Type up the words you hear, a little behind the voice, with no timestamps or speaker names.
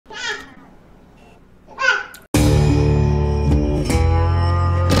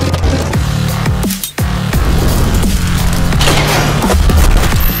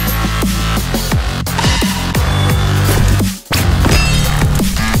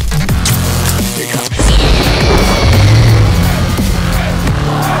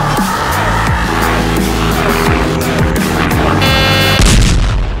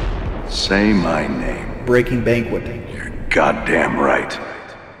Say my name. Breaking Banquet. You're goddamn right.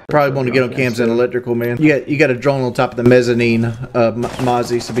 Probably want to get on cams and electrical, man. You got a drone on top of the mezzanine,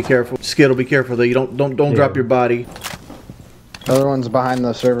 Mozzie, so be careful. Skittle, be careful though. You don't drop your body. Other one's behind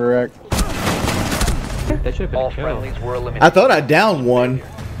the server rack. All friendlies were eliminated. I thought I downed one.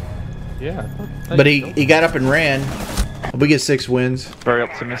 Yeah. But he got up and ran. We get 6 wins. Very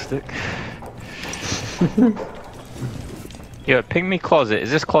optimistic. Yo, ping me closet. Is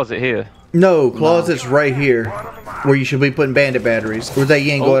this closet here? No, closet's right here. Where you should be putting bandit batteries. Where's that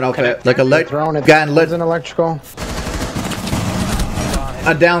yin going off at? Like guy in electrical.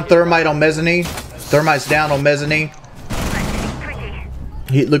 A down thermite on mezzanine. Thermite's down on mezzanine.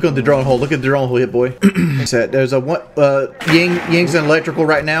 Look at the drone hole. Look at the drone hole, hit boy. There's a one. Ying's in electrical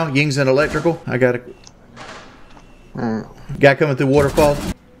right now. Ying's in electrical. I got it. Guy coming through waterfall.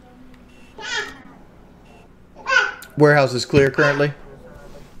 Warehouse is clear currently.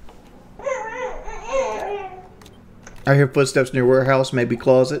 I hear footsteps near warehouse, maybe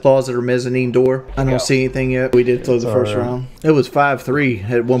closet or mezzanine door. I don't see anything yet. We did close the first round. It was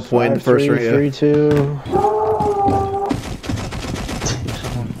 5-3 at one point in the first round.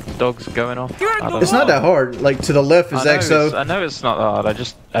 3-2. Dogs going off. It's not that hard. Like to the left is EXO. I know it's not hard. I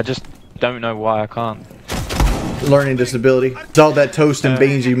just don't know why I can't. Learning disability. It's all that toast and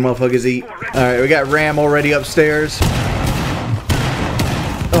beans you motherfuckers eat. Alright, we got Ram already upstairs.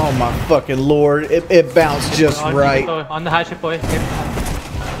 Oh my fucking lord. It bounced just right. On the hatchet boy.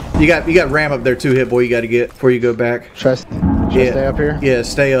 You got Ram up there too, hit boy, you gotta get before you go back. Should I stay up here? Yeah,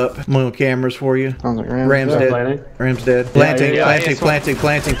 stay up. I'm on cameras for you. Ram's dead. Ram's dead. Planting. Alright,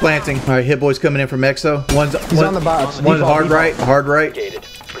 hit boy's coming in from EXO. He's on the box. One's hard right.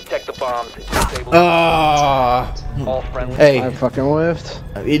 Protect the bombs. Ah. All friendlies. Hey. I fucking whiffed.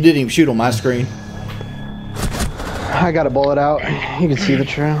 He didn't even shoot on my screen. I got a bullet out. You can see the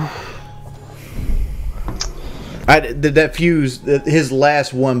trail. That fuse, his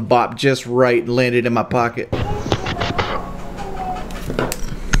last one bopped just right and landed in my pocket.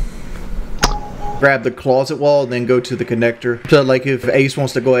 Grab the closet wall and then go to the connector. So like if Ace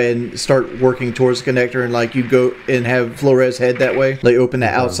wants to go ahead and start working towards the connector and like you go and have Flores head that way, like open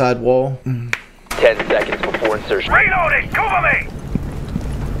that outside wall. 10 seconds before insertion. Reloading! Cover me!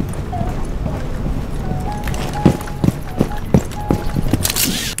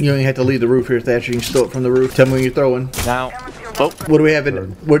 You don't even have to leave the roof here, Thatcher. You can throw it from the roof. Tell me when you're throwing. Now. Oh, what do we have in?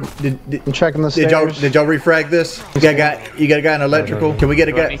 I'm checking the stairs. Did y'all refrag this? You got a guy in electrical. Can we get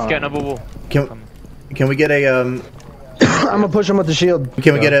a guy? He's getting another wall. Can we get a I'm gonna push him with the shield.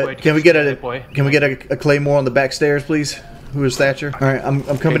 Can we get a claymore on the back stairs, please? Who is Thatcher? All right, I'm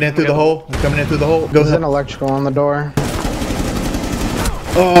coming in through the hole. Go There's ahead. an electrical on the door.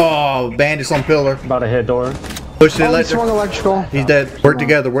 Oh, bandits on pillar. About to hit door. Push the He swung electrical. He's dead. Work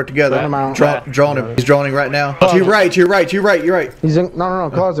together. Let him out. Drawing him. He's drawing right now. To your right. You're right. He's in. No.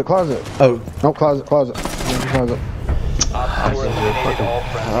 Closet. Oh. No, closet. Closet.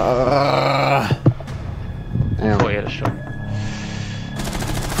 Oh, he had a shot.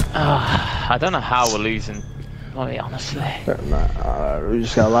 I don't know how we're losing. Honestly. We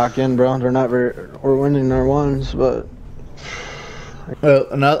just gotta lock in, bro. We're winning our ones, but.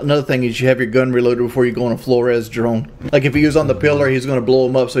 Another thing is you have your gun reloaded before you go on a Flores drone. Like if he was on the pillar, he's gonna blow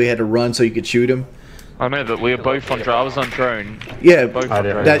him up, so he had to run so you could shoot him. I know that we were both on drone. I was on drone. Yeah, both on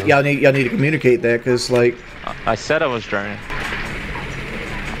drone. that y'all need to communicate that, cause like. I said I was droning.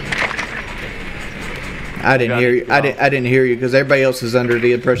 I didn't hear you. I didn't hear you because everybody else is under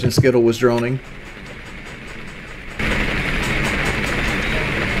the impression Skittle was droning.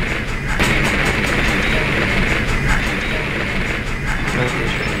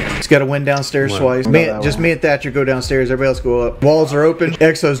 Got a win downstairs twice. Just me and Thatcher go downstairs. Everybody else go up. Walls are open.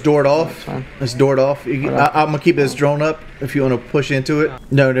 EXO's doored off. It's doored off. I'm gonna keep this drone up if you want to push into it.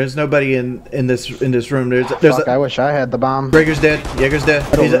 No, there's nobody in this room. There's I wish I had the bomb. Jaeger's dead.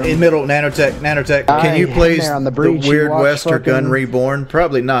 He's in middle. Nanotech. Can you place the Weird West or Gun Reborn?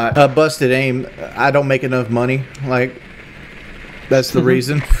 Probably not. Busted aim. I don't make enough money. Like that's the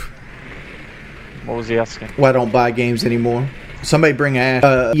reason. What was he asking? Why I don't buy games anymore. Somebody bring Ash.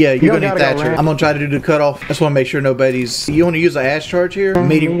 Yeah, you're gonna need Thatcher. I'm gonna try to do the cutoff. I just want to make sure nobody's. You want to use the Ash charge here?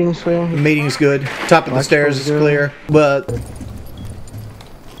 Meeting's good. Top of the stairs is clear, but.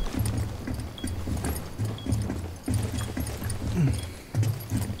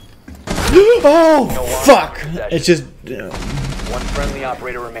 Oh fuck! It's just. One friendly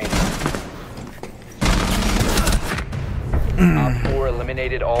operator remaining. Op 4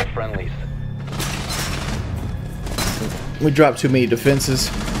 eliminated all friendlies. We dropped too many defenses.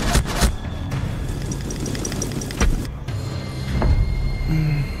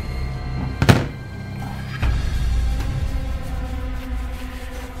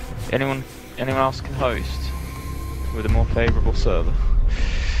 Anyone else can host with a more favourable server.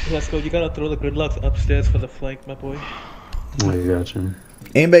 Let's go. You gotta throw the gridlocks upstairs for the flank, my boy. I got you.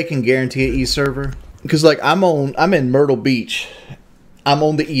 Anybody can guarantee an East server? Because like I'm in Myrtle Beach. I'm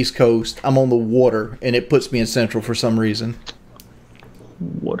on the East Coast. I'm on the water, and it puts me in Central for some reason.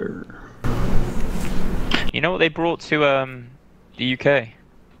 Water. You know what they brought to the UK?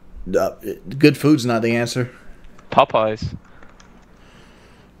 Good food's not the answer. Popeyes.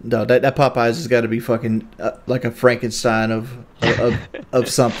 No, that Popeyes has got to be fucking like a Frankenstein of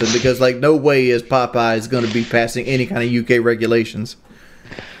something, because like no way is Popeyes going to be passing any kind of UK regulations.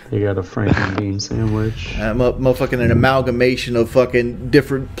 You got a Franken bean sandwich. Motherfucking an amalgamation of fucking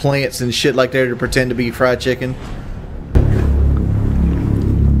different plants and shit like that to pretend to be fried chicken.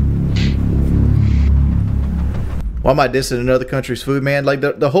 Why am I dissing another country's food, man? Like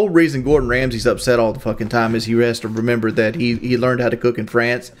the whole reason Gordon Ramsay's upset all the fucking time is he has to remember that he learned how to cook in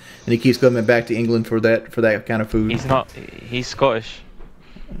France, and he keeps coming back to England for that kind of food. He's not. He's Scottish.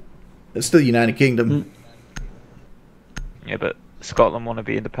 It's still United Kingdom. Yeah, but Scotland want to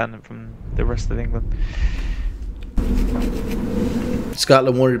be independent from the rest of England.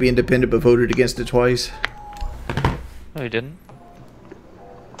 Scotland wanted to be independent but voted against it twice. No, he didn't.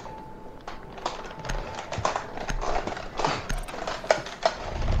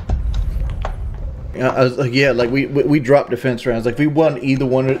 I was like, yeah, like we dropped defense rounds. Like if we won either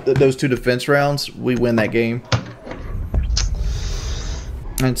one of those two defense rounds, we win that game.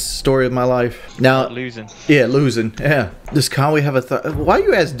 That's the story of my life. Now Losing. Yeah, losing. Yeah. Does Conway have a why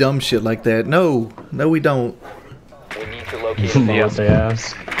you ask dumb shit like that? No, we don't. We need to locate a What they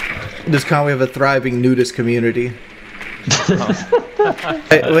ask. Does Conway have a thriving nudist community?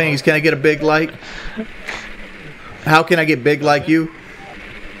 Hey, Wings, can I get a big like? How can I get big like you?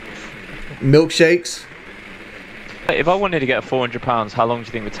 Milkshakes? If I wanted to get £400, how long do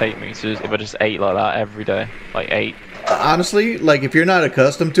you think it would take me to if I just ate like that every day? Like 8? Honestly, like if you're not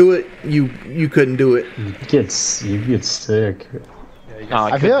accustomed to it, you couldn't do it. You get sick. No,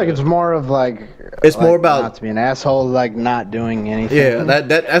 I feel like it's more of like It's like, more about not to be an asshole, like not doing anything. yeah,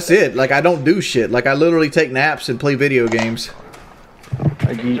 that's it. Like I don't do shit. Like I literally take naps and play video games.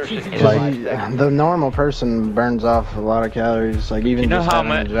 Like the normal person burns off a lot of calories. Like even you know just how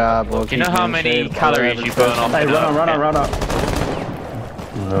having a job. Will you know keep how in many shape, calories whatever you burn off? Hey, run up.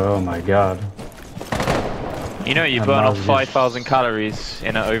 Oh my god. You know you burn off 5,000 calories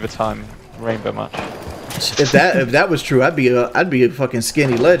in an overtime rainbow match. If that was true, I'd be a fucking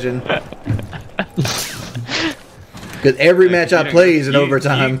skinny legend. Because every match I play is in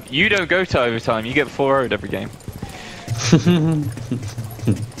overtime. You don't go to overtime. You get 4-0'd every game.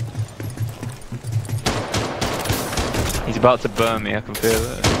 He's about to burn me. I can feel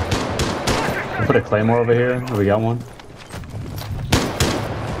it. I put a claymore over here. Oh, we got one.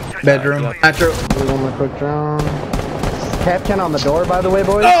 Bedroom. After. We're on the quick round. Capcan on the door, by the way,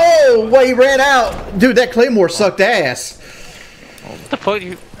 boys. Oh, well, he ran out, dude. That claymore sucked ass. What the fuck?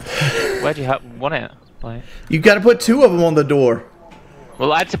 Where'd you want it? Like, You got to put 2 of them on the door.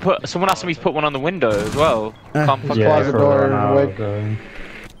 well, I had to put. Someone asked me to put one on the window as well. Can't fucking Closet for door, run out,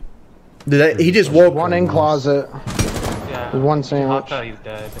 Wick. He just woke. One in closet. Yeah. There's one sandwich. He's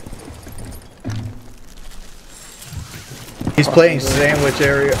dead. He's playing sandwich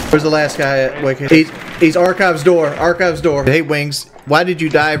area. Where's the last guy at Wicked? He's Archives door. Archives door. Hey, Wings, why did you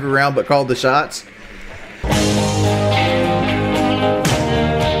die every round but called the shots?